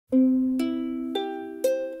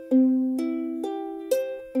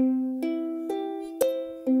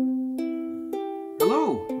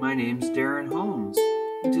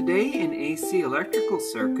AC electrical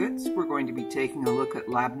circuits, we're going to be taking a look at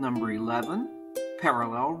lab number 11,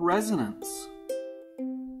 parallel resonance.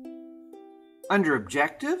 Under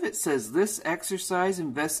objective, it says this exercise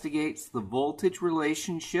investigates the voltage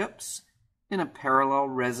relationships in a parallel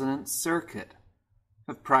resonance circuit.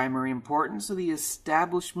 Of primary importance are the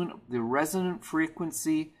establishment of the resonant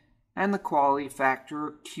frequency and the quality factor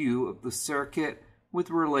or Q of the circuit with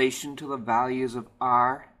relation to the values of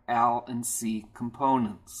R, L, and C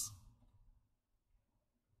components.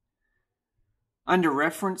 Under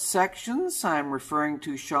reference sections, I'm referring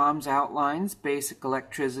to Sham's Outlines, Basic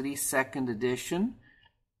Electricity, 2nd edition.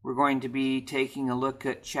 We're going to be taking a look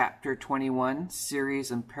at Chapter 21, Series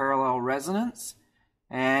and Parallel Resonance,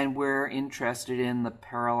 and we're interested in the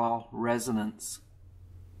parallel resonance.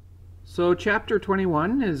 So Chapter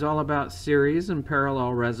 21 is all about series and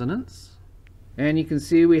parallel resonance. And you can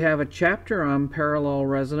see we have a chapter on parallel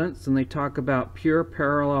resonance, and they talk about pure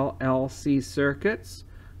parallel LC circuits.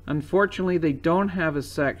 Unfortunately, they don't have a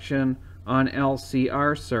section on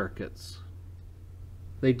LCR circuits.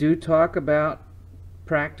 They do talk about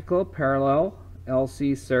practical parallel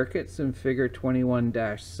LC circuits in Figure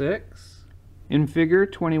 21-6. In Figure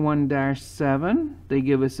 21-7, they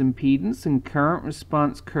give us impedance and current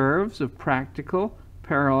response curves of practical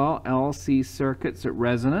parallel LC circuits at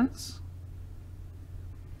resonance.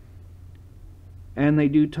 And they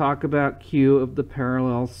do talk about Q of the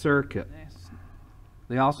parallel circuit.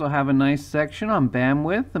 They also have a nice section on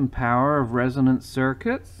bandwidth and power of resonant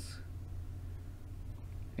circuits.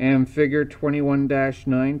 And Figure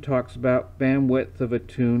 21-9 talks about bandwidth of a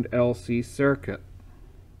tuned LC circuit.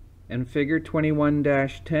 And Figure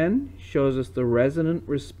 21-10 shows us the resonant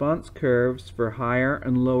response curves for higher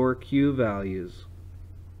and lower Q values.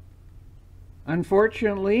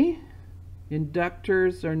 Unfortunately,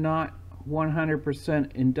 inductors are not 100%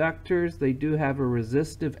 inductors. They do have a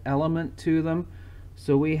resistive element to them,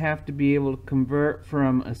 so we have to be able to convert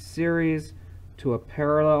from a series to a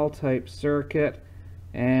parallel type circuit,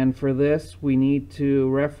 and for this we need to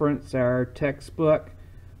reference our textbook,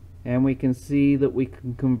 and we can see that we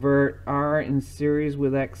can convert R in series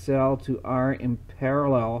with XL to R in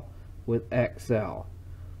parallel with XL.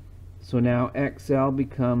 So now XL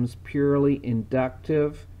becomes purely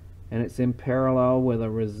inductive, and it's in parallel with a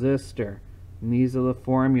resistor. And these are the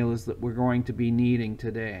formulas that we're going to be needing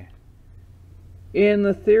today. In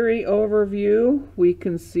the theory overview, we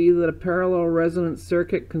can see that a parallel resonance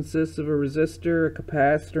circuit consists of a resistor, a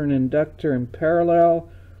capacitor, and an inductor in parallel,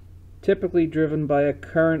 typically driven by a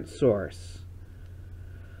current source.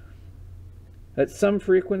 At some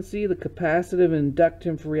frequency, the capacitive and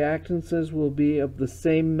inductive reactances will be of the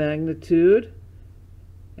same magnitude,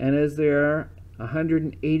 and as they are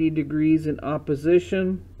 180 degrees in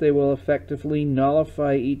opposition, they will effectively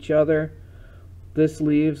nullify each other. This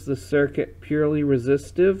leaves the circuit purely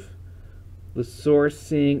resistive, the source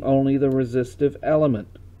seeing only the resistive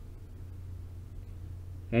element.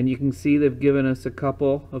 And you can see they've given us a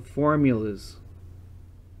couple of formulas.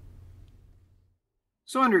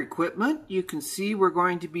 So under equipment, you can see we're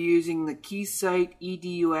going to be using the KEYSIGHT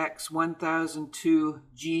EDUX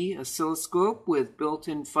 1002G oscilloscope with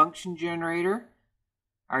built-in function generator.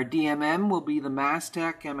 Our DMM will be the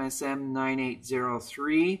Mastech MSM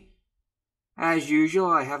 9803. As usual,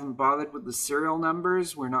 I haven't bothered with the serial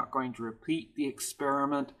numbers. We're not going to repeat the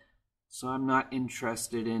experiment, so I'm not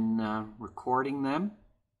interested in recording them.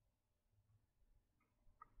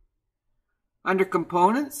 Under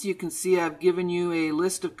components, you can see I've given you a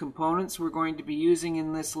list of components we're going to be using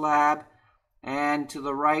in this lab, and to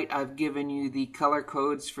the right I've given you the color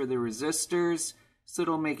codes for the resistors, so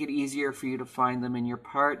it'll make it easier for you to find them in your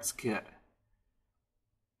parts kit.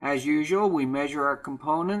 As usual, we measure our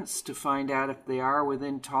components to find out if they are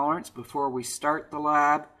within tolerance before we start the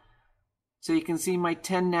lab. So you can see my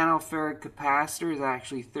 10 nanofarad capacitor is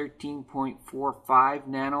actually 13.45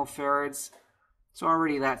 nanofarads. So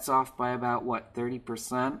already that's off by about,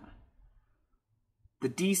 30%. The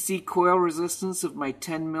DC coil resistance of my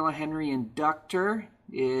 10 millihenry inductor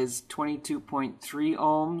is 22.3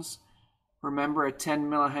 ohms. Remember, a 10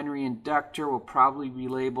 millihenry inductor will probably be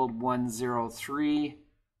labeled 103.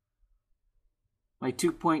 My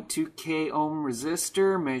 2.2 k ohm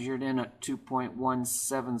resistor measured in at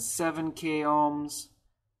 2.177 k ohms.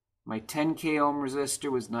 My 10 k ohm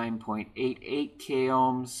resistor was 9.88 k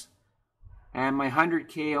ohms. And my 100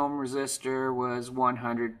 k ohm resistor was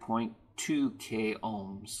 100.2 k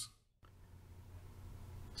ohms.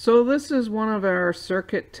 So this is one of our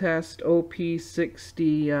circuit test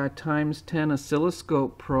OP60 times 10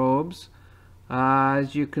 oscilloscope probes.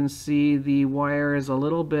 As you can see, the wire is a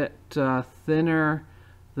little bit thinner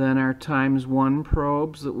than our ×1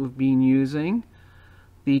 probes that we've been using.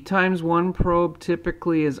 The ×1 probe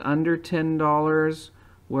typically is under $10,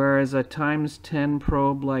 whereas a ×10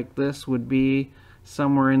 probe like this would be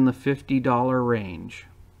somewhere in the $50 range.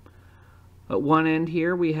 At one end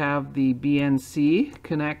here we have the BNC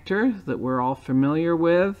connector that we're all familiar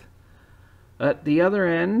with. At the other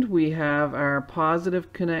end we have our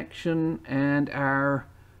positive connection and our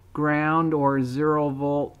ground or 0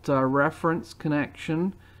 volt reference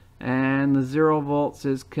connection, and the 0 volts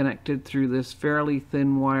is connected through this fairly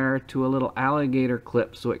thin wire to a little alligator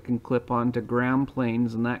clip so it can clip onto ground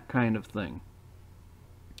planes and that kind of thing.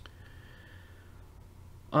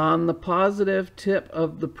 On the positive tip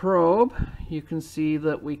of the probe you can see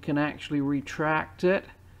that we can actually retract it,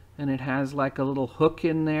 and it has like a little hook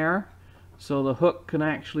in there, so the hook can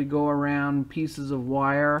actually go around pieces of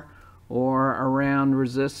wire or around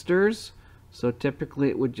resistors. So typically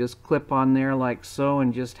it would just clip on there like so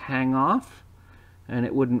and just hang off, and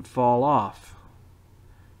it wouldn't fall off.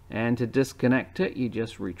 And to disconnect it, you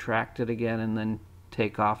just retract it again and then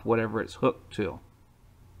take off whatever it's hooked to.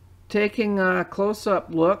 Taking a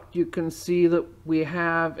close-up look, you can see that we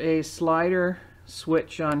have a slider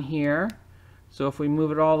switch on here. So if we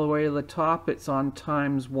move it all the way to the top, it's on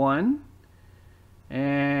 ×1.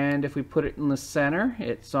 And if we put it in the center,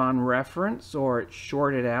 it's on reference, or it's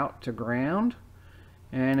shorted out to ground.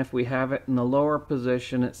 And if we have it in the lower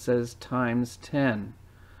position, it says ×10.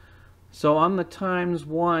 So on the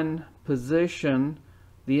 ×1 position,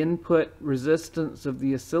 the input resistance of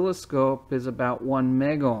the oscilloscope is about 1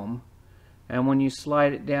 megohm. And when you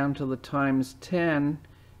slide it down to the ×10,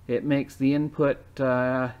 it makes the input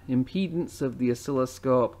impedance of the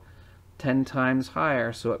oscilloscope 10 times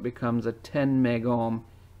higher, so it becomes a 10 megohm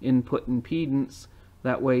input impedance.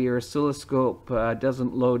 That way your oscilloscope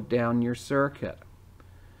doesn't load down your circuit.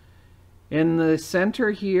 In the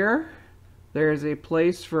center here there's a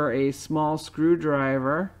place for a small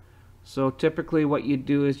screwdriver. So typically what you'd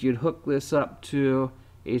do is you'd hook this up to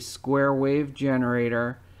a square wave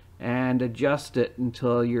generator and adjust it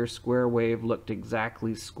until your square wave looked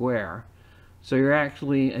exactly square. So you're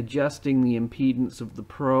actually adjusting the impedance of the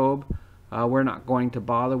probe. We're not going to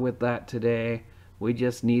bother with that today. We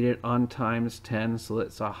just need it on ×10 so that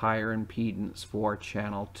it's a higher impedance for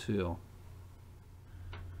channel 2.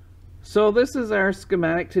 So this is our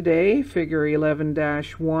schematic today, figure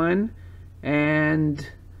 11-1, and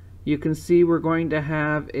you can see we're going to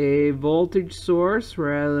have a voltage source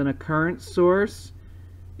rather than a current source.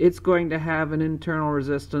 It's going to have an internal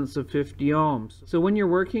resistance of 50 ohms. So when you're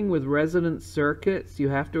working with resonant circuits, you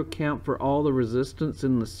have to account for all the resistance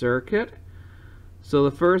in the circuit. So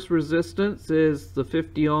the first resistance is the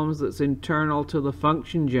 50 ohms that's internal to the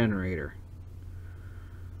function generator.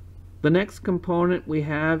 The next component we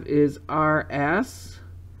have is RS,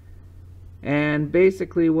 and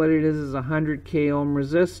basically what it is a 100 k ohm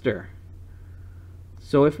resistor.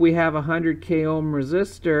 So if we have a 100 k ohm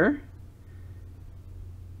resistor,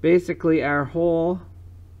 basically our whole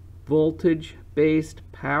voltage based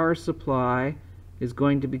power supply is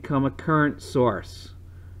going to become a current source,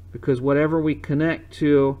 because whatever we connect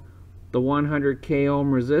to the 100 k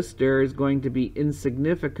ohm resistor is going to be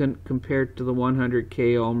insignificant compared to the 100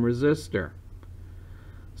 k ohm resistor.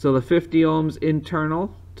 So the 50 ohms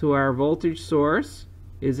internal to our voltage source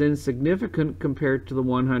is insignificant compared to the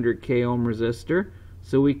 100 k ohm resistor,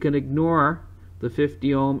 so we can ignore the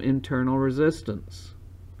 50 ohm internal resistance.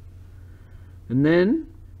 And then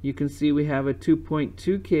you can see we have a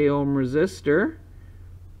 2.2 k ohm resistor.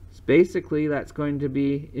 Basically that's going to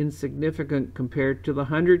be insignificant compared to the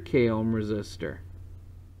 100 k ohm resistor.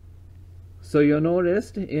 So you'll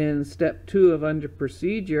notice in step 2 of under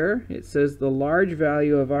procedure it says the large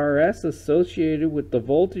value of RS associated with the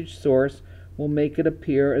voltage source will make it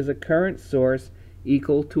appear as a current source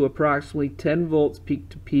equal to approximately 10 volts peak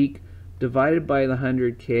to peak divided by the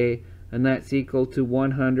 100k, and that's equal to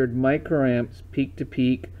 100 microamps peak to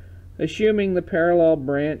peak, assuming the parallel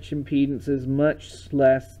branch impedance is much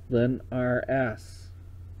less than RS.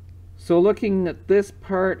 So looking at this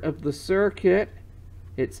part of the circuit,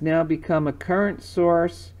 it's now become a current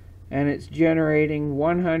source, and it's generating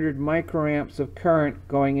 100 microamps of current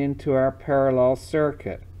going into our parallel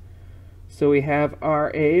circuit. So we have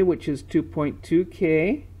RA, which is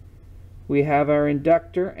 2.2k. We have our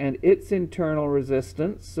inductor and its internal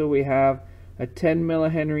resistance. So we have a 10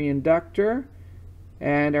 millihenry inductor,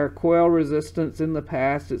 and our coil resistance in the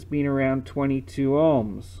past has been around 22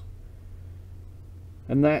 ohms.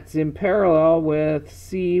 And that's in parallel with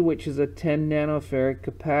C, which is a 10 nanofarad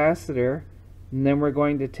capacitor. And then we're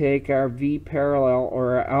going to take our V parallel,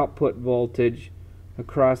 or our output voltage,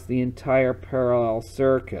 across the entire parallel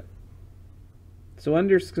circuit. So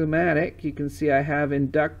under schematic, you can see I have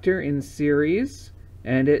inductor in series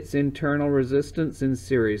and its internal resistance in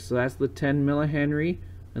series. So that's the 10 millihenry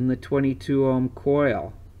and the 22 ohm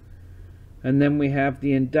coil. And then we have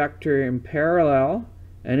the inductor in parallel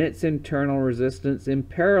and its internal resistance in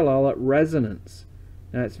parallel at resonance.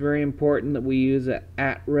 Now it's very important that we use it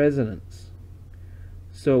at resonance.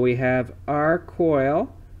 So we have R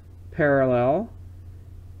coil parallel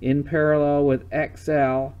in parallel with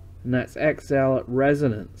XL, and that's XL at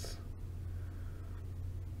resonance.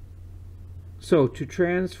 So to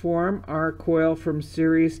transform R coil from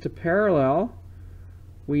series to parallel,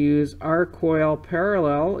 we use R coil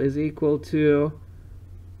parallel is equal to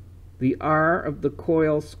the R of the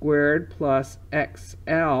coil squared plus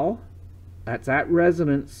XL, that's at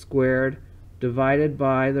resonance squared, divided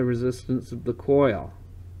by the resistance of the coil.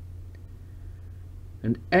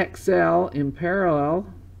 And XL in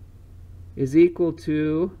parallel is equal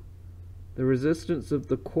to the resistance of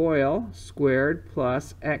the coil squared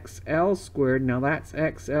plus XL squared, now that's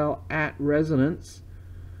XL at resonance,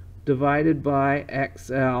 divided by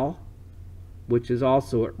XL, which is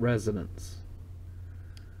also at resonance.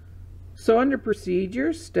 So under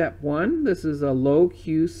procedure, step 1, this is a low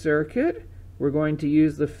Q circuit. We're going to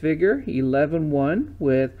use the figure 11.1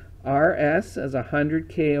 with RS as 100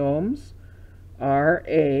 k ohms,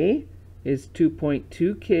 RA is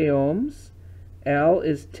 2.2 k ohms, L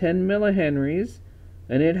is 10 millihenries,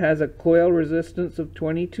 and it has a coil resistance of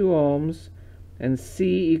 22 ohms, and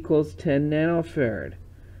C equals 10 nanofarad.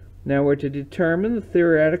 Now we're to determine the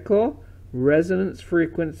theoretical resonance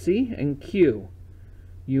frequency and Q.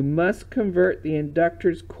 You must convert the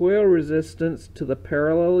inductor's coil resistance to the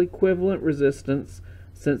parallel equivalent resistance,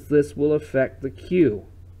 since this will affect the Q.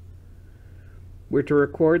 We're to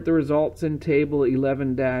record the results in table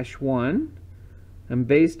 11-1, and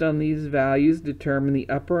based on these values determine the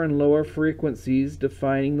upper and lower frequencies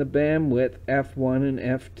defining the bandwidth F1 and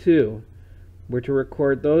F2. We're to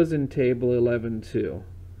record those in table 11-2.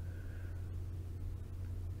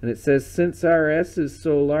 And it says since RS is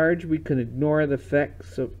so large we can ignore the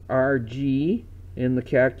effects of RG in the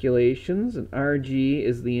calculations, and RG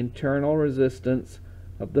is the internal resistance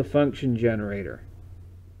of the function generator.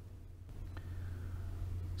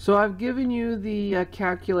 So I've given you the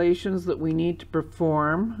calculations that we need to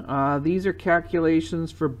perform. These are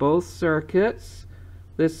calculations for both circuits.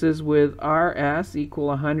 This is with RS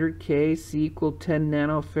equal 100K, C equal 10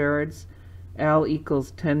 nanofarads, L equals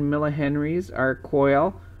 10 millihenries. Our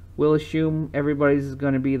coil, we'll assume everybody's is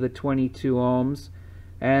going to be the 22 ohms,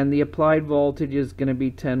 and the applied voltage is going to be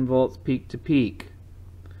 10 volts peak to peak.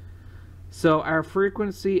 So our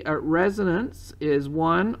frequency at resonance is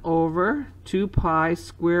 1 over 2 pi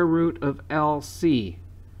square root of LC.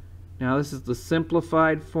 Now this is the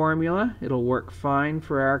simplified formula. It'll work fine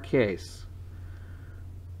for our case.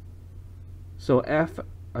 So F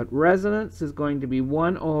at resonance is going to be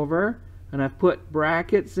 1 over, and I've put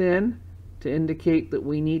brackets in to indicate that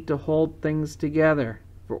we need to hold things together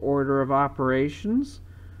for order of operations.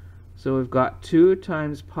 So we've got 2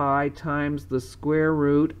 times pi times the square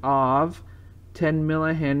root of 10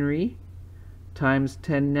 millihenry times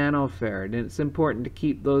 10 nanofarad. And it's important to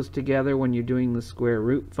keep those together when you're doing the square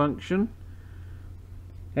root function.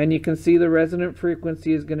 And you can see the resonant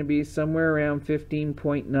frequency is going to be somewhere around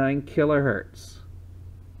 15.9 kilohertz.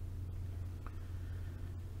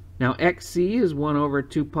 Now XC is 1 over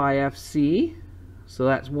 2 pi FC. So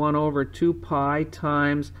that's 1 over 2 pi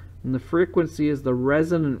times, and the frequency is the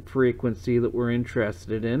resonant frequency that we're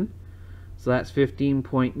interested in. So that's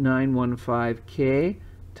 15.915 K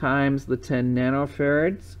times the 10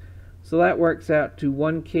 nanofarads. So that works out to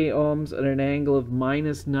 1 k ohms at an angle of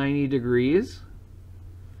minus 90 degrees.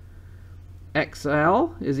 XL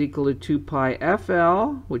is equal to 2 pi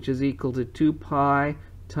FL, which is equal to 2 pi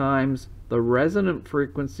times the resonant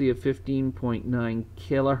frequency of 15.9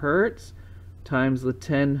 kilohertz times the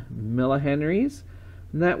 10 millihenries,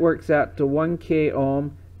 and that works out to 1 k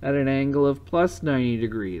ohm at an angle of plus 90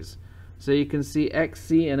 degrees. So you can see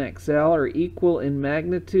XC and XL are equal in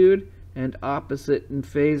magnitude and opposite in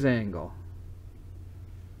phase angle.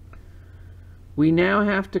 We now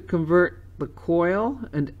have to convert the coil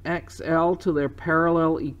and XL to their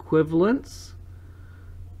parallel equivalents.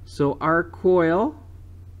 So our coil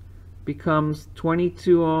becomes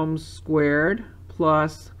 22 ohms squared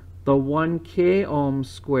plus the 1 k ohm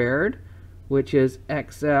squared, which is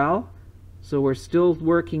XL. So we're still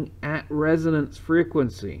working at resonance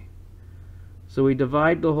frequency. So we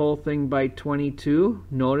divide the whole thing by 22.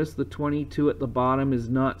 Notice the 22 at the bottom is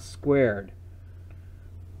not squared.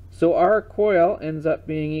 So our coil ends up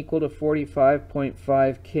being equal to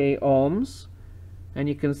 45.5 k ohms. And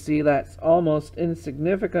you can see that's almost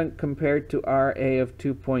insignificant compared to RA of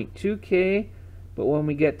 2.2 k. But when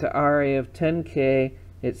we get to RA of 10 k,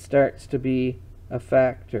 it starts to be a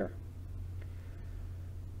factor.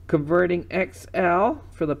 Converting XL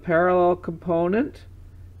for the parallel component,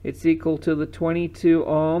 it's equal to the 22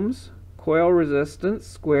 ohms coil resistance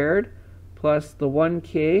squared plus the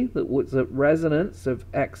 1K that was the resonance of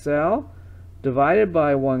XL divided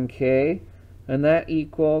by 1K, and that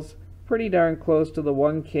equals pretty darn close to the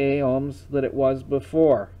 1K ohms that it was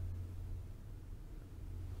before.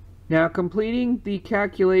 Now completing the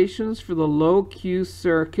calculations for the low Q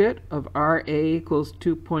circuit of RA equals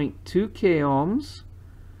 2.2 K ohms,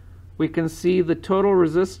 we can see the total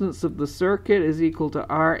resistance of the circuit is equal to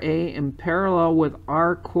RA in parallel with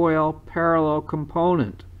R coil parallel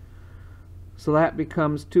component. So that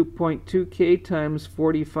becomes 2.2K times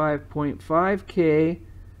 45.5K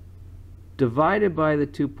divided by the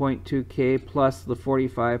 2.2K plus the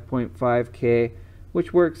 45.5K,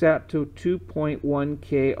 which works out to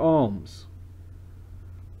 2.1K ohms.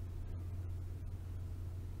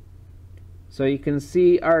 So you can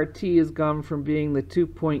see RT has gone from being the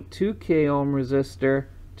 2.2K ohm resistor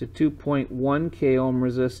to 2.1K ohm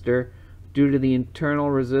resistor due to the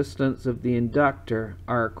internal resistance of the inductor,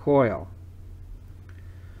 R coil.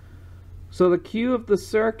 So the Q of the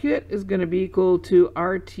circuit is going to be equal to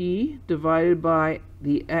RT divided by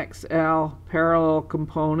the XL parallel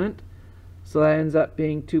component. So that ends up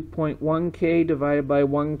being 2.1K divided by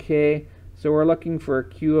 1K. So we're looking for a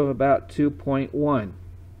Q of about 2.1.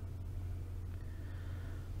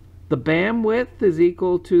 The bandwidth is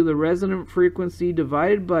equal to the resonant frequency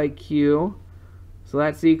divided by Q. So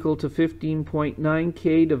that's equal to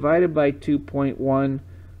 15.9K divided by 2.1.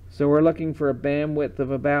 So we're looking for a bandwidth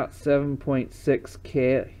of about 7.6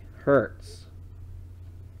 kHz.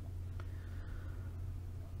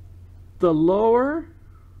 The lower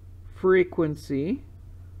frequency,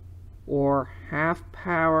 or half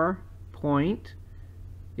power point,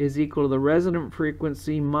 is equal to the resonant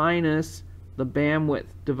frequency minus the bandwidth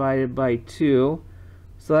divided by 2.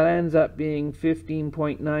 So that ends up being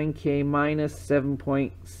 15.9K minus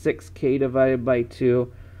 7.6K divided by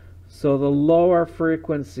 2. So the lower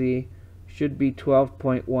frequency should be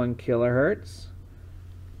 12.1 kilohertz.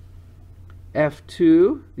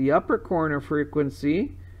 F2, the upper corner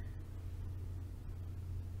frequency,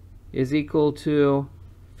 is equal to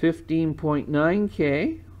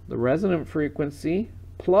 15.9K, the resonant frequency,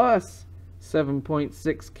 plus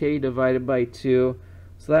 7.6K divided by 2.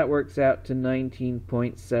 So that works out to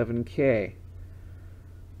 19.7K.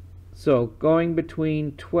 So going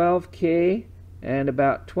between 12K and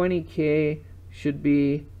about 20K should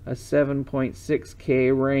be a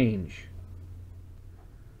 7.6K range.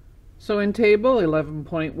 So in table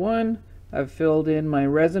 11.1, I've filled in my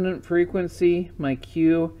resonant frequency, my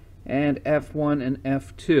Q, and F1 and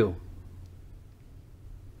F2.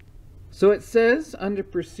 So it says under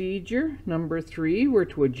procedure number 3, we're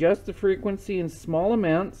to adjust the frequency in small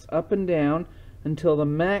amounts up and down until the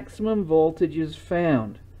maximum voltage is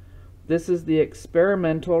found. This is the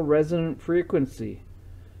experimental resonant frequency.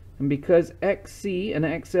 And because XC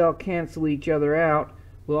and XL cancel each other out,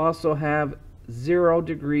 we'll also have 0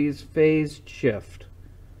 degrees phase shift.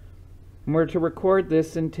 And we're to record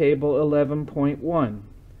this in table 11.1.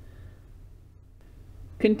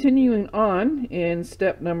 Continuing on in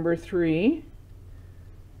step number 3,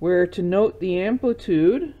 we're to note the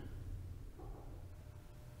amplitude.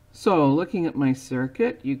 So looking at my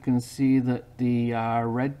circuit, you can see that the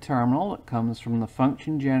red terminal that comes from the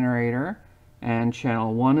function generator and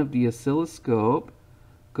channel 1 of the oscilloscope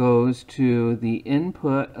goes to the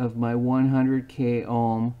input of my 100K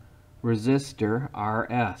ohm resistor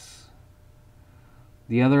RS.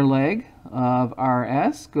 The other leg of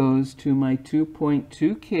RS goes to my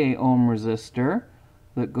 2.2K ohm resistor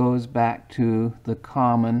that goes back to the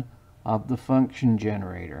common of the function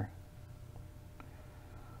generator.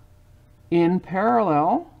 In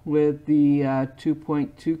parallel with the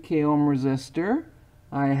 2.2K ohm resistor,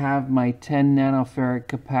 I have my 10 nanofarad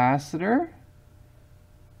capacitor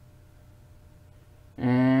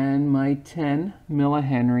and my 10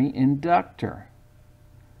 millihenry inductor.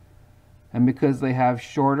 And because they have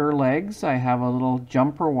shorter legs, I have a little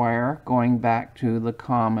jumper wire going back to the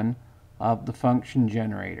common of the function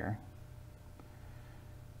generator.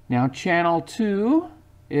 Now channel 2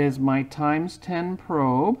 is my times 10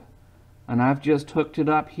 probe, and I've just hooked it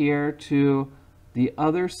up here to the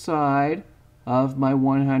other side of my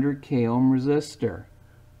 100K ohm resistor.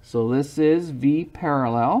 So this is V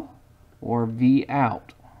parallel, or V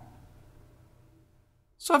out.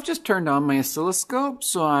 So I've just turned on my oscilloscope,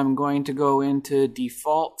 so I'm going to go into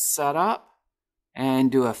default setup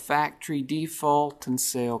and do a factory default and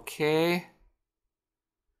say OK.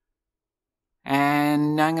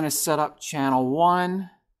 And now I'm going to set up channel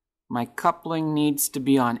 1. My coupling needs to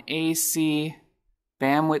be on AC,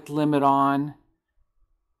 bandwidth limit on,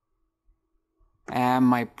 and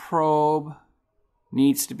my probe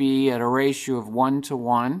needs to be at a ratio of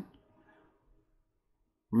 1:1.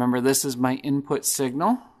 Remember, this is my input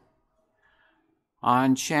signal.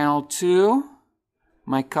 On channel 2,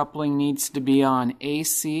 my coupling needs to be on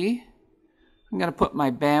AC. I'm going to put my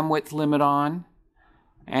bandwidth limit on.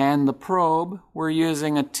 And the probe, we're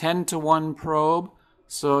using a 10:1 probe,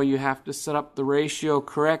 so you have to set up the ratio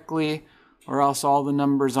correctly, or else all the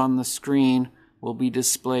numbers on the screen will be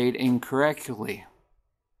displayed incorrectly.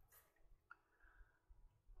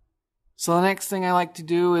 So the next thing I like to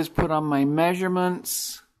do is put on my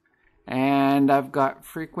measurements, and I've got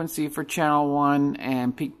frequency for channel 1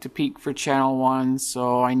 and peak to peak for channel 1,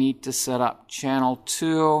 so I need to set up channel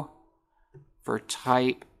 2 for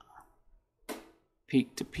type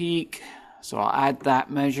peak to peak, so I'll add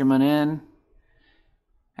that measurement in.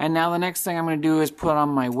 And now the next thing I'm going to do is put on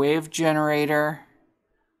my wave generator.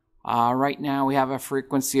 Right now we have a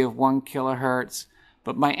frequency of 1 kilohertz.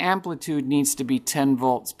 But my amplitude needs to be 10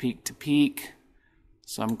 volts peak to peak.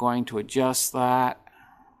 So I'm going to adjust that.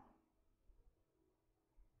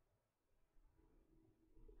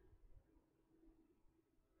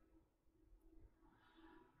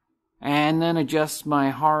 And then adjust my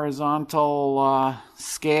horizontal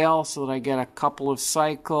scale so that I get a couple of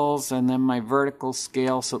cycles, and then my vertical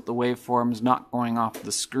scale so that the waveform is not going off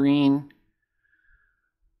the screen.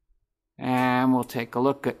 And we'll take a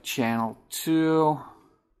look at channel 2.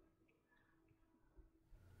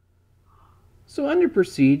 So under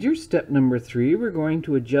procedure, step number 3, we're going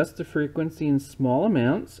to adjust the frequency in small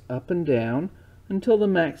amounts, up and down, until the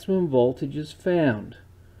maximum voltage is found.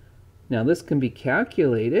 Now this can be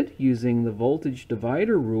calculated using the voltage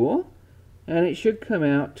divider rule, and it should come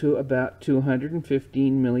out to about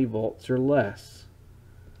 215 millivolts or less.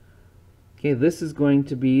 Okay, this is going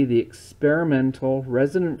to be the experimental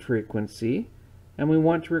resonant frequency, and we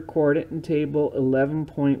want to record it in table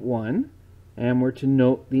 11.1, and we're to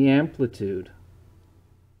note the amplitude.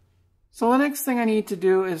 So the next thing I need to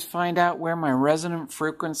do is find out where my resonant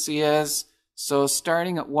frequency is. So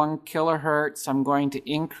starting at 1 kilohertz, I'm going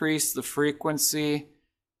to increase the frequency,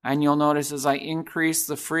 and you'll notice as I increase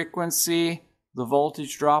the frequency, the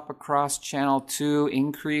voltage drop across channel 2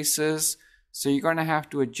 increases. So you're going to have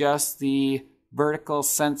to adjust the vertical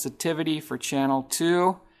sensitivity for channel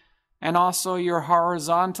 2 and also your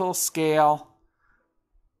horizontal scale.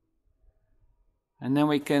 And then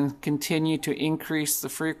we can continue to increase the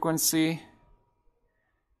frequency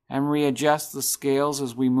and readjust the scales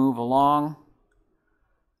as we move along.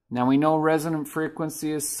 Now we know resonant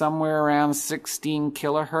frequency is somewhere around 16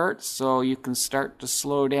 kilohertz, so you can start to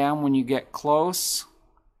slow down when you get close.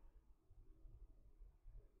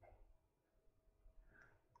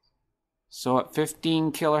 So at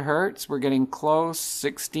 15 kilohertz, we're getting close.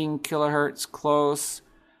 16 kilohertz, close.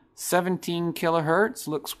 17 kilohertz,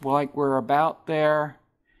 looks like we're about there.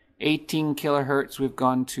 18 kilohertz, we've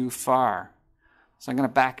gone too far. So I'm going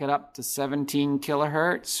to back it up to 17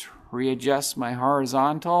 kilohertz, readjust my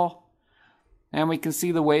horizontal, and we can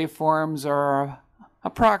see the waveforms are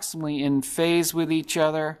approximately in phase with each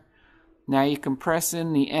other. Now you can press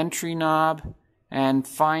in the entry knob and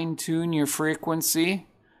fine-tune your frequency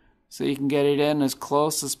so you can get it in as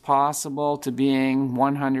close as possible to being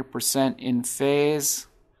 100% in phase.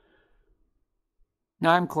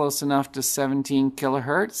 Now I'm close enough to 17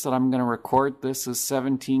 kilohertz that I'm going to record this as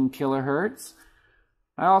 17 kilohertz.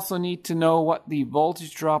 I also need to know what the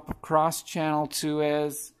voltage drop across channel 2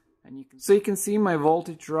 is. And you can see my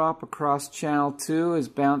voltage drop across channel 2 is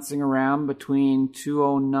bouncing around between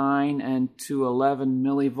 209 and 211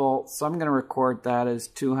 millivolts. So I'm going to record that as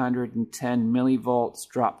 210 millivolts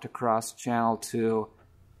dropped across channel 2.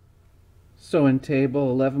 So in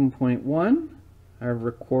table 11.1, I've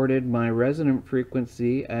recorded my resonant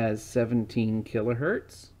frequency as 17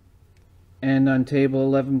 kilohertz. And on table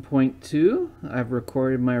 11.2, I've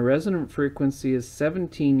recorded my resonant frequency as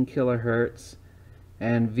 17 kilohertz,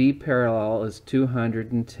 and V parallel is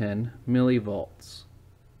 210 millivolts.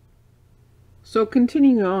 So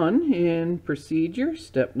continuing on in procedure,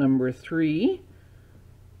 step number 3,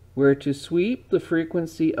 we're to sweep the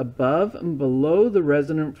frequency above and below the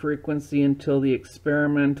resonant frequency until the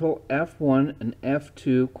experimental F1 and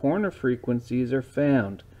F2 corner frequencies are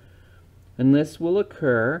found. And this will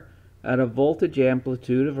occur at a voltage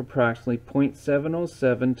amplitude of approximately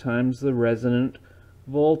 0.707 times the resonant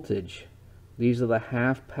voltage. These are the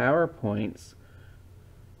half power points.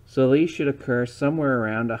 So these should occur somewhere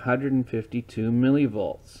around 152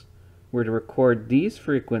 millivolts. We're to record these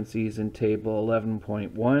frequencies in table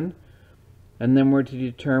 11.1, and then we're to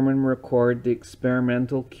determine and record the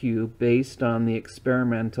experimental Q based on the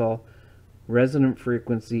experimental resonant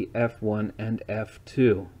frequency F1 and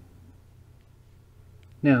F2.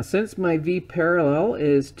 Now, since my V parallel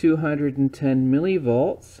is 210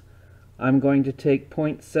 millivolts, I'm going to take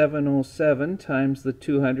 0.707 times the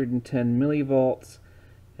 210 millivolts,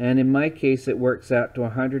 and in my case it works out to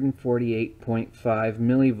 148.5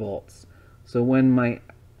 millivolts. So when my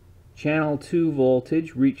channel 2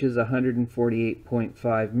 voltage reaches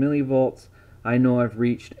 148.5 millivolts, I know I've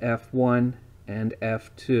reached F1 and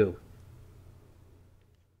F2.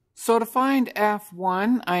 So to find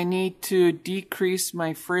F1, I need to decrease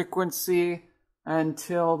my frequency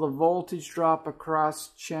until the voltage drop across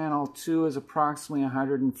channel 2 is approximately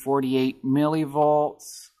 148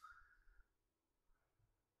 millivolts.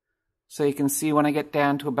 So you can see when I get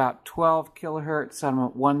down to about 12 kilohertz, I'm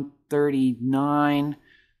at 139.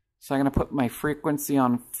 So I'm going to put my frequency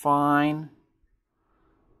on fine.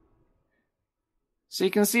 So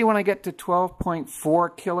you can see when I get to 12.4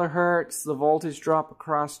 kilohertz, the voltage drop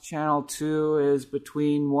across channel 2 is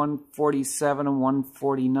between 147 and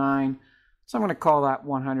 149. So I'm going to call that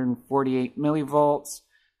 148 millivolts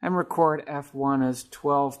and record F1 as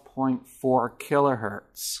 12.4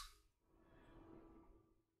 kilohertz.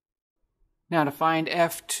 Now to find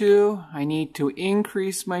F2, I need to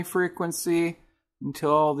increase my frequency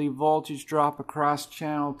until the voltage drop across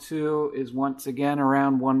channel 2 is once again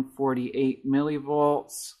around 148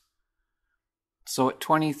 millivolts. So at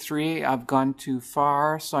 23, I've gone too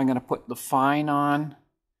far, so I'm going to put the fine on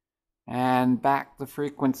and back the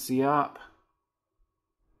frequency up.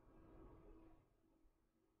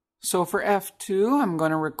 So for F2, I'm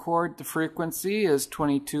going to record the frequency as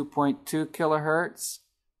 22.2 kilohertz.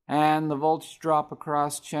 And the voltage drop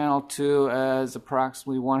across channel 2 is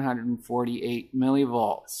approximately 148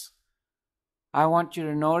 millivolts. I want you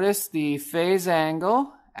to notice the phase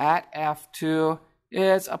angle at F2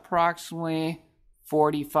 is approximately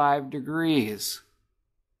 45 degrees.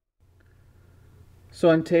 So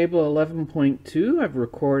on table 11.2, I've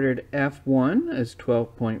recorded F1 as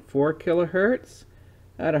 12.4 kilohertz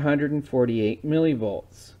at 148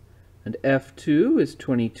 millivolts. And F2 is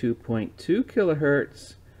 22.2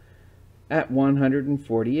 kilohertz at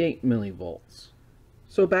 148 millivolts.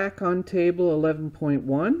 So back on table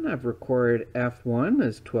 11.1, I've recorded F1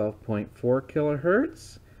 as 12.4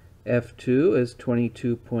 kilohertz, F2 as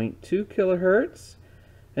 22.2 kilohertz,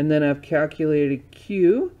 and then I've calculated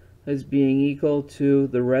Q as being equal to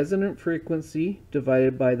the resonant frequency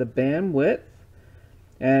divided by the bandwidth.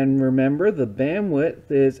 And remember, the bandwidth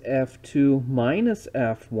is F2 minus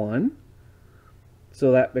F1.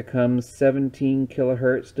 So that becomes 17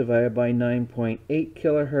 kilohertz divided by 9.8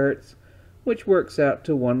 kilohertz, which works out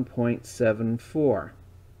to 1.74.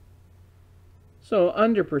 So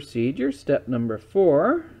under procedure, step number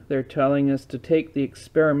 4, they're telling us to take the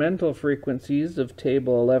experimental frequencies of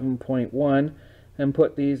table 11.1 and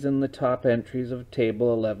put these in the top entries of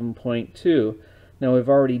table 11.2. Now we've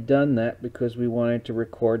already done that because we wanted to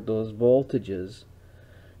record those voltages.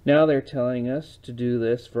 Now they're telling us to do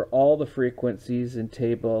this for all the frequencies in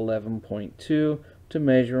table 11.2 to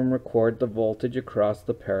measure and record the voltage across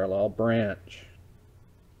the parallel branch.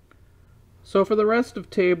 So for the rest of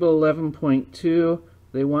table 11.2,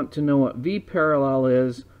 they want to know what V parallel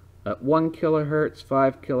is at 1 kilohertz,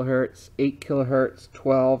 5 kilohertz, 8 kilohertz,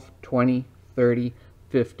 12, 20, 30,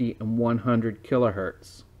 50, and 100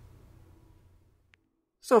 kilohertz.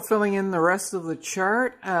 So filling in the rest of the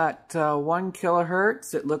chart, at 1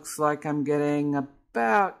 kilohertz, it looks like I'm getting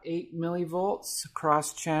about 8 millivolts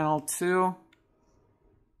across channel 2.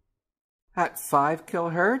 At 5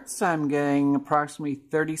 kilohertz, I'm getting approximately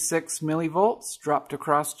 36 millivolts dropped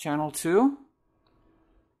across channel 2.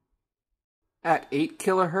 At 8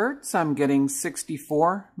 kilohertz, I'm getting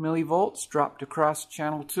 64 millivolts dropped across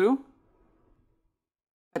channel 2.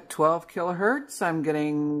 At 12 kilohertz, I'm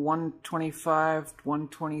getting 125,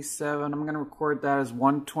 127. I'm going to record that as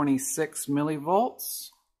 126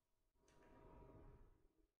 millivolts.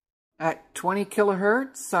 At 20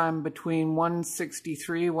 kilohertz, I'm between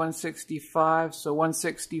 163, 165, so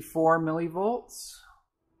 164 millivolts.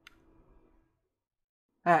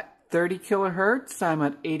 At 30 kilohertz, I'm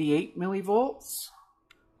at 88 millivolts.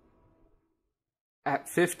 At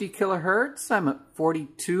 50 kilohertz, I'm at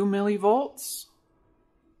 42 millivolts.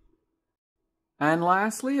 And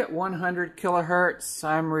lastly, at 100 kilohertz,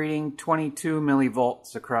 I'm reading 22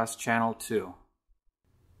 millivolts across channel 2.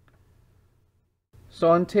 So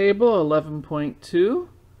on table 11.2,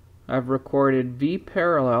 I've recorded V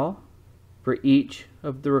parallel for each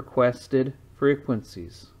of the requested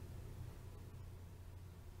frequencies.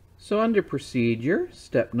 So under procedure,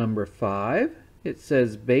 step number 5, it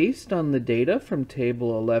says based on the data from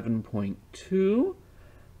table 11.2,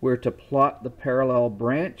 we're to plot the parallel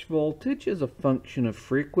branch voltage as a function of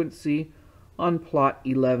frequency on plot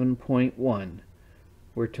 11.1.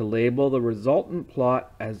 We're to label the resultant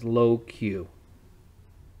plot as low Q.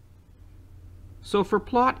 So for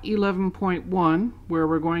plot 11.1, where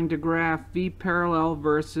we're going to graph V parallel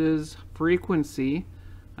versus frequency,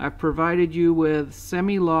 I've provided you with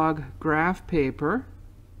semi-log graph paper.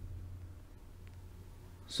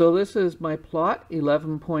 So this is my plot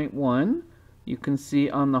 11.1. You can see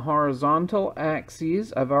on the horizontal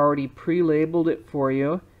axes, I've already pre-labeled it for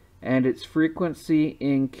you, and its frequency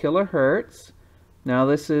in kilohertz. Now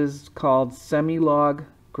this is called semi-log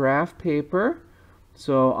graph paper.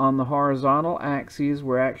 So on the horizontal axes,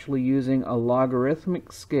 we're actually using a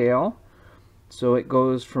logarithmic scale. So it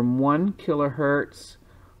goes from 1 kilohertz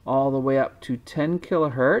all the way up to 10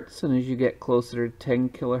 kilohertz, and as you get closer to 10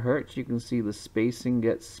 kilohertz, you can see the spacing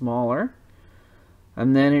gets smaller.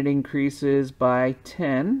 And then it increases by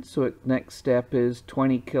 10, so next step is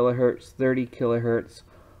 20 kilohertz, 30 kilohertz,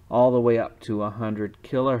 all the way up to 100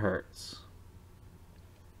 kilohertz.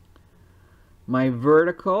 My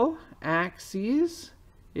vertical axis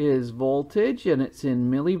is voltage, and it's in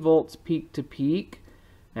millivolts peak to peak.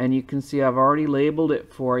 And you can see I've already labeled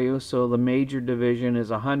it for you, so the major division is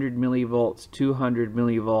 100 millivolts, 200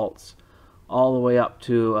 millivolts, all the way up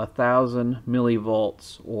to 1,000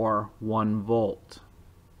 millivolts or 1 volt.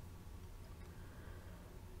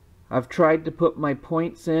 I've tried to put my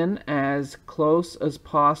points in as close as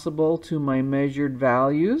possible to my measured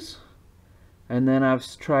values, and then I've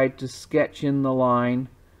tried to sketch in the line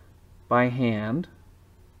by hand,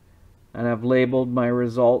 and I've labeled my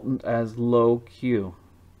resultant as low Q.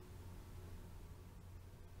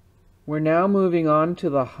 We're now moving on to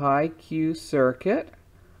the high Q circuit.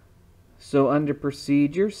 So under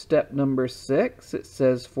procedure, step number 6, it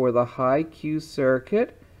says for the high Q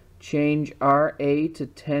circuit, change RA to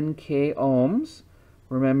 10K ohms.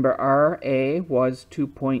 Remember, RA was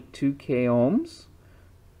 2.2 K ohms.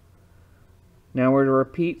 Now we're to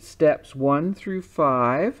repeat steps 1 through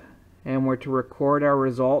 5, and we're to record our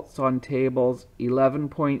results on tables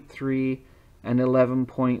 11.3 and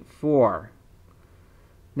 11.4.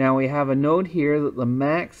 Now we have a note here that the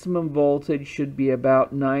maximum voltage should be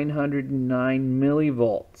about 909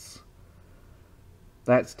 millivolts.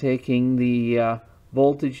 That's taking the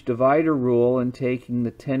voltage divider rule and taking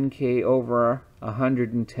the 10K over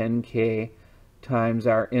 110K times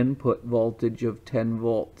our input voltage of 10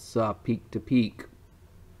 volts peak to peak.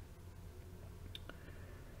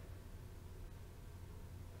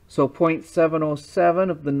 So 0.707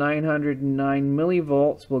 of the 909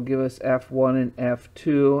 millivolts will give us F1 and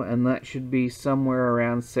F2, and that should be somewhere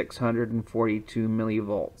around 642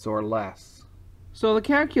 millivolts or less. So the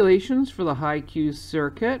calculations for the high Q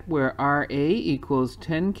circuit, where RA equals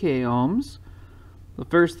 10K ohms, the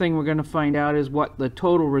first thing we're going to find out is what the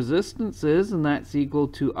total resistance is, and that's equal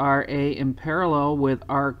to RA in parallel with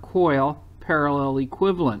our coil parallel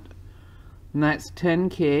equivalent. And that's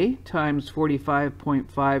 10K times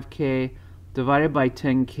 45.5K divided by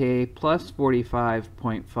 10K plus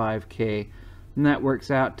 45.5K, and that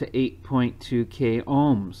works out to 8.2K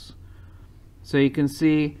ohms. So you can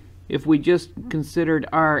see if we just considered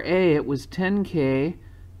RA, it was 10K,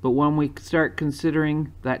 but when we start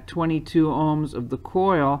considering that 22 ohms of the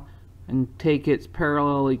coil and take its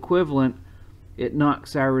parallel equivalent, it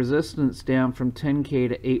knocks our resistance down from 10K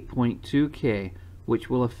to 8.2K, which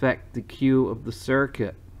will affect the Q of the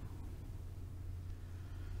circuit.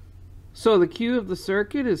 So the Q of the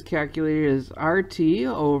circuit is calculated as RT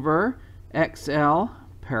over XL,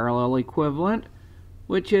 parallel equivalent,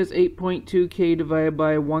 which is 8.2K divided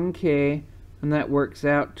by 1K, and that works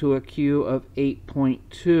out to a Q of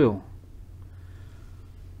 8.2.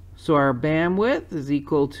 So our bandwidth is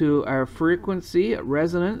equal to our frequency at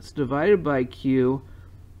resonance divided by Q,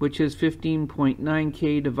 which is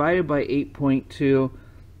 15.9K divided by 8.2,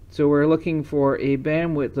 so we're looking for a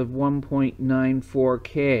bandwidth of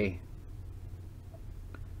 1.94K.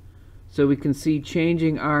 So we can see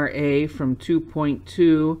changing RA from 2.2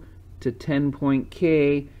 to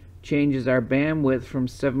 10K changes our bandwidth from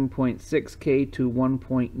 7.6K to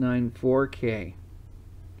 1.94K.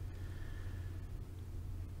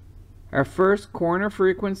 Our first corner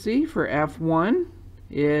frequency for F1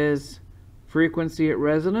 is frequency at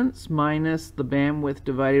resonance minus the bandwidth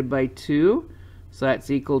divided by 2, So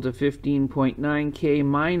that's equal to 15.9K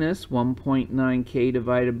minus 1.9K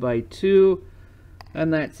divided by 2,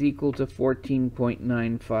 and that's equal to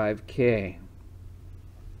 14.95K.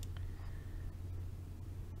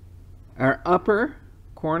 Our upper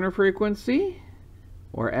corner frequency,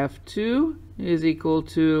 or F2, is equal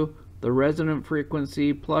to the resonant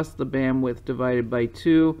frequency plus the bandwidth divided by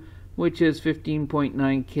 2, which is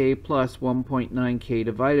 15.9K plus 1.9K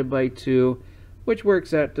divided by 2, which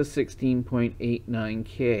works out to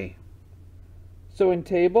 16.89K. So in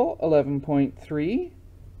table 11.3,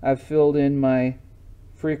 I've filled in my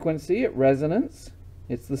frequency at resonance.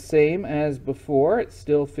 It's the same as before. It's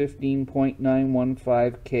still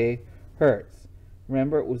 15.915K hertz.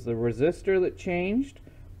 Remember, it was the resistor that changed.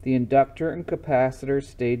 The inductor and capacitor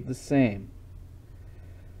stayed the same.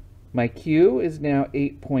 My Q is now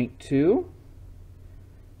 8.2.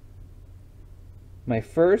 My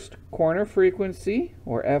first corner frequency,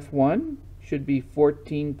 or F1, should be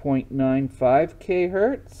 14.95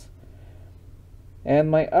 kHz. And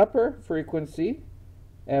my upper frequency,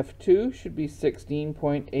 F2, should be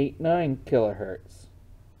 16.89 kHz.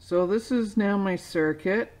 So this is now my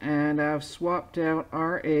circuit, and I've swapped out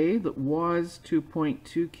RA that was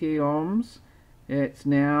 2.2 k ohms. It's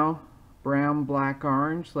now brown, black,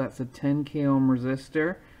 orange, so that's a 10 k ohm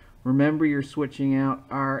resistor. Remember, you're switching out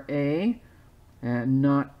RA and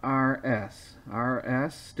not RS.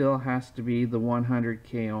 RS still has to be the 100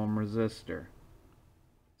 k ohm resistor.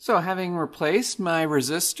 So having replaced my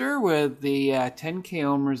resistor with the 10 k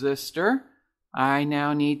ohm resistor, I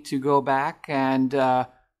now need to go back and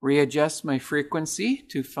readjust my frequency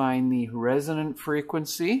to find the resonant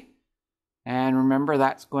frequency. And remember,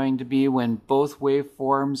 that's going to be when both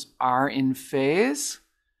waveforms are in phase.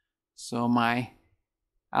 So my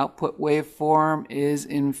output waveform is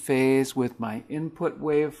in phase with my input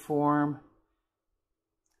waveform.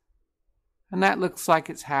 And that looks like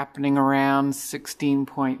it's happening around 16.6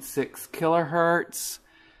 kilohertz.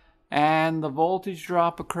 And the voltage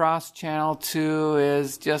drop across channel 2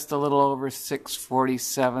 is just a little over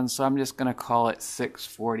 647, so I'm just going to call it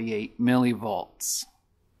 648 millivolts.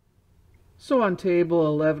 So on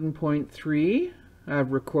table 11.3,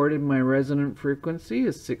 I've recorded my resonant frequency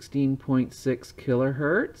as 16.6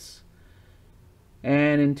 kilohertz.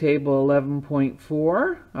 And in table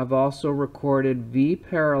 11.4, I've also recorded V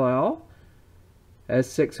parallel as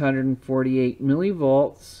 648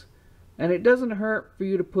 millivolts. And it doesn't hurt for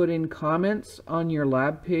you to put in comments on your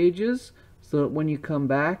lab pages so that when you come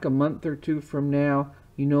back a month or two from now,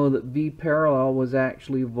 you know that V parallel was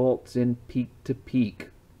actually volts in peak to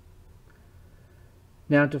peak.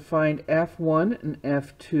 Now to find F1 and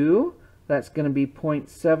F2, that's going to be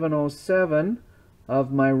 0.707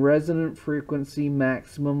 of my resonant frequency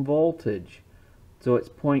maximum voltage. So it's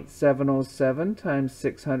 0.707 times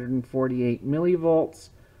 648 millivolts,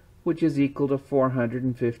 which is equal to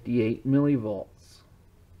 458 millivolts.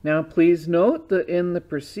 Now please note that in the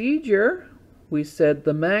procedure we said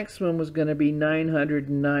the maximum was going to be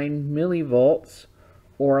 909 millivolts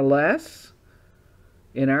or less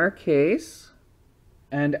in our case,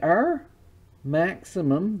 and our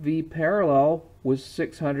maximum V parallel was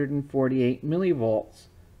 648 millivolts,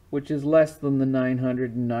 which is less than the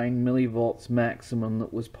 909 millivolts maximum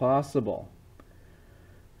that was possible.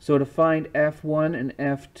 So to find F1 and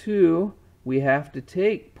F2, we have to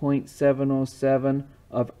take 0.707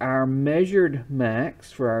 of our measured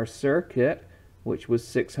max for our circuit, which was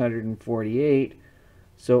 648.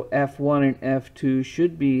 So F1 and F2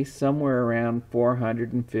 should be somewhere around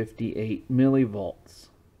 458 millivolts.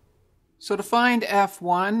 So to find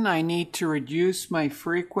F1, I need to reduce my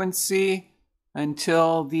frequency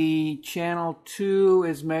until the channel 2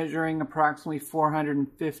 is measuring approximately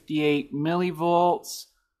 458 millivolts.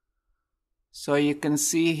 So you can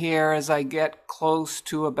see here as I get close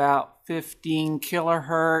to about 15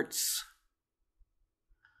 kilohertz,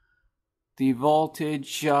 the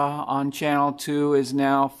voltage on channel 2 is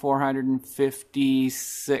now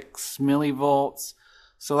 456 millivolts.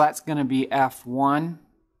 So that's going to be F1.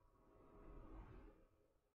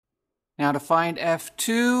 Now to find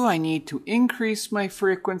F2, I need to increase my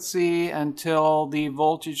frequency until the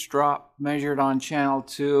voltage drop measured on channel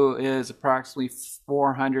 2 is approximately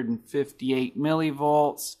 458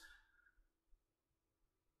 millivolts.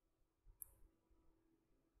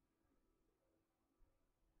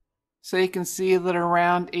 So you can see that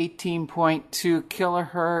around 18.2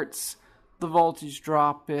 kilohertz, the voltage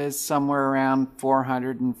drop is somewhere around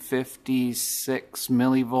 456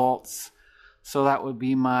 millivolts. So that would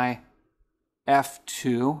be my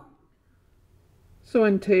F2. So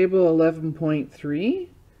in table 11.3,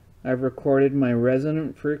 I've recorded my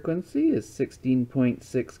resonant frequency as 16.6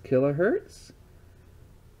 kilohertz.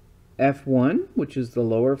 F1, which is the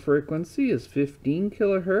lower frequency, is 15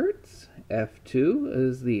 kilohertz. F2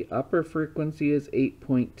 is the upper frequency, is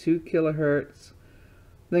 8.2 kilohertz.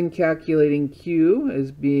 Then calculating Q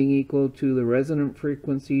as being equal to the resonant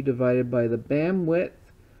frequency divided by the bandwidth,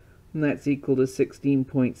 and that's equal to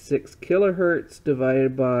 16.6 kilohertz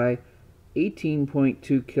divided by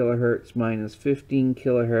 18.2 kilohertz minus 15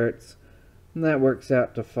 kilohertz, and that works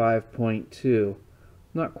out to 5.2.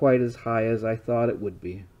 Not quite as high as I thought it would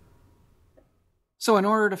be. So in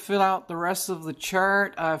order to fill out the rest of the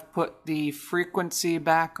chart, I've put the frequency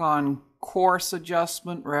back on coarse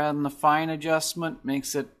adjustment rather than the fine adjustment.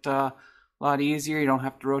 Makes it a lot easier. You don't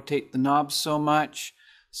have to rotate the knobs so much.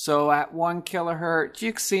 So at 1 kilohertz,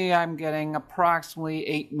 you can see I'm getting approximately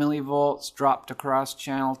 8 millivolts dropped across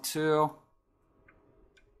channel 2.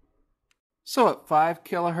 So at 5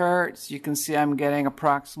 kilohertz, you can see I'm getting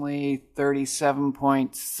approximately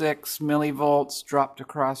 37.6 millivolts dropped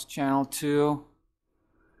across channel 2.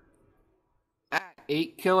 At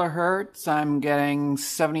 8 kilohertz, I'm getting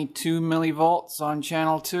 72 millivolts on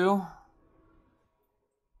channel 2.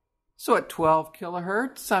 So at 12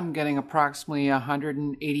 kilohertz, I'm getting approximately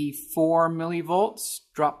 184 millivolts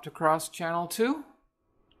dropped across channel 2.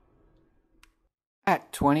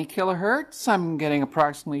 At 20 kilohertz, I'm getting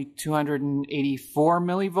approximately 284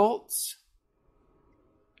 millivolts.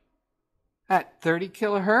 At 30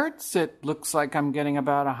 kilohertz, it looks like I'm getting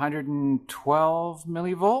about 112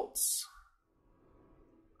 millivolts.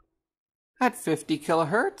 At 50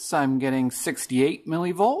 kilohertz, I'm getting 68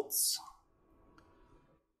 millivolts.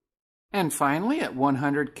 And finally, at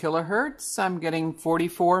 100 kilohertz, I'm getting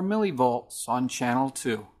 44 millivolts on channel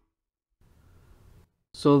 2.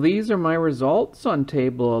 So these are my results on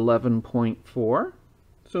table 11.4.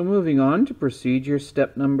 So moving on to procedure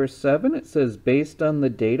step number 7, it says based on the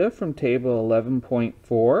data from table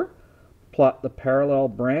 11.4, plot the parallel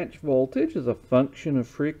branch voltage as a function of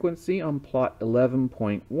frequency on plot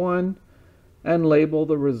 11.1 and label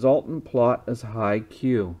the resultant plot as high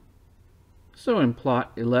Q. So in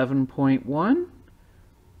plot 11.1,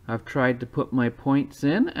 I've tried to put my points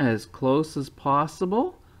in as close as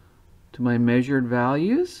possible to my measured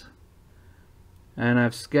values, and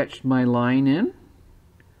I've sketched my line in,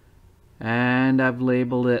 and I've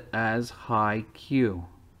labeled it as high Q.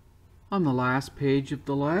 On the last page of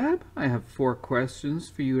the lab, I have 4 questions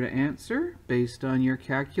for you to answer based on your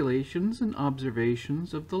calculations and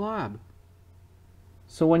observations of the lab.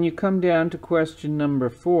 So when you come down to question number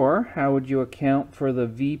 4, how would you account for the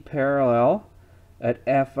V parallel at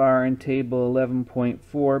FR in table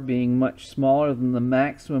 11.4 being much smaller than the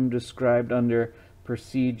maximum described under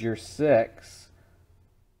procedure 6?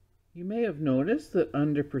 You may have noticed that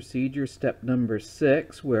under procedure step number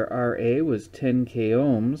 6, where RA was 10k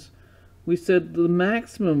ohms, we said the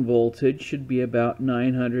maximum voltage should be about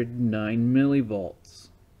 909 millivolts.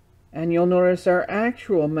 And you'll notice our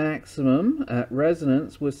actual maximum at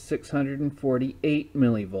resonance was 648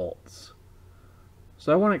 millivolts.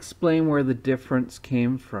 So I want to explain where the difference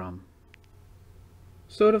came from.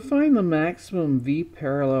 So to find the maximum V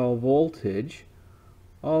parallel voltage,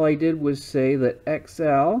 all I did was say that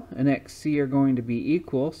XL and XC are going to be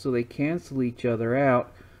equal, so they cancel each other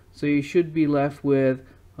out. So you should be left with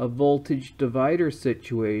a voltage divider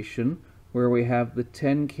situation where we have the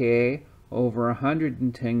 10K over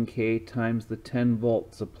 110K times the 10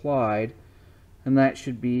 volts applied, and that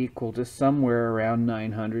should be equal to somewhere around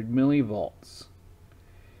 900 millivolts.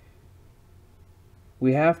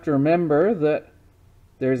 We have to remember that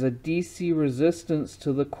there's a DC resistance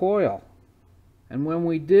to the coil. And when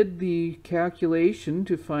we did the calculation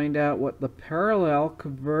to find out what the parallel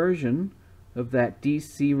conversion of that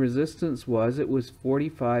DC resistance was, it was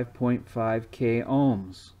 45.5k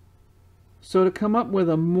ohms. So to come up with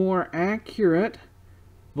a more accurate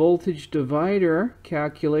voltage divider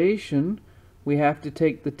calculation, we have to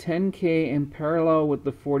take the 10k in parallel with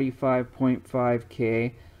the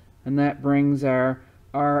 45.5k, and that brings our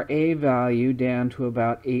RA value down to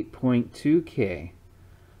about 8.2k.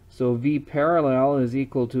 So V parallel is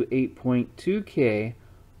equal to 8.2k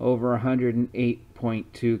over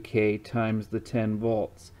 108.2k times the 10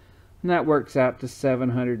 volts. And that works out to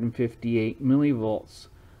 758 millivolts,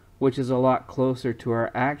 which is a lot closer to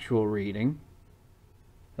our actual reading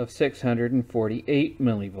of 648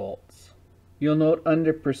 millivolts. You'll note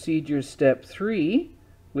under procedure step 3,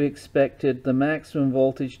 we expected the maximum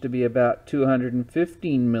voltage to be about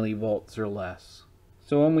 215 millivolts or less.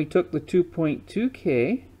 So when we took the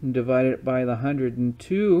 2.2k and divided it by the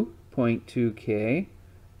 102.2k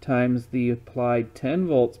times the applied 10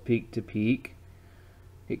 volts peak to peak,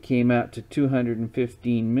 it came out to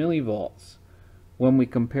 215 millivolts, When we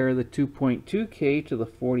compare the 2.2K to the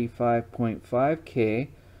 45.5K,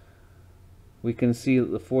 we can see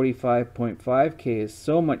that the 45.5K is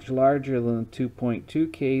so much larger than the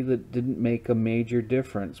 2.2K that it didn't make a major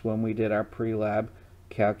difference when we did our pre-lab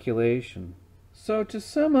calculation. So to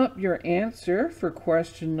sum up your answer for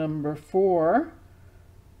question number 4,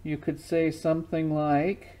 you could say something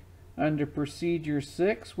like, under procedure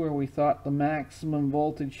 6, where we thought the maximum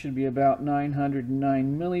voltage should be about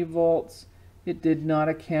 909 millivolts, it did not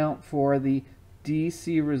account for the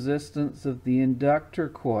DC resistance of the inductor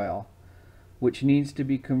coil, which needs to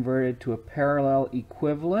be converted to a parallel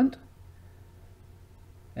equivalent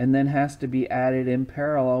and then has to be added in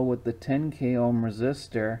parallel with the 10K ohm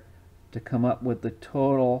resistor to come up with the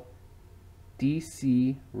total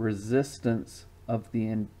DC resistance of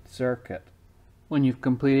the circuit. When you've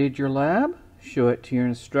completed your lab, show it to your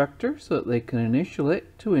instructor so that they can initial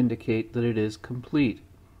it to indicate that it is complete.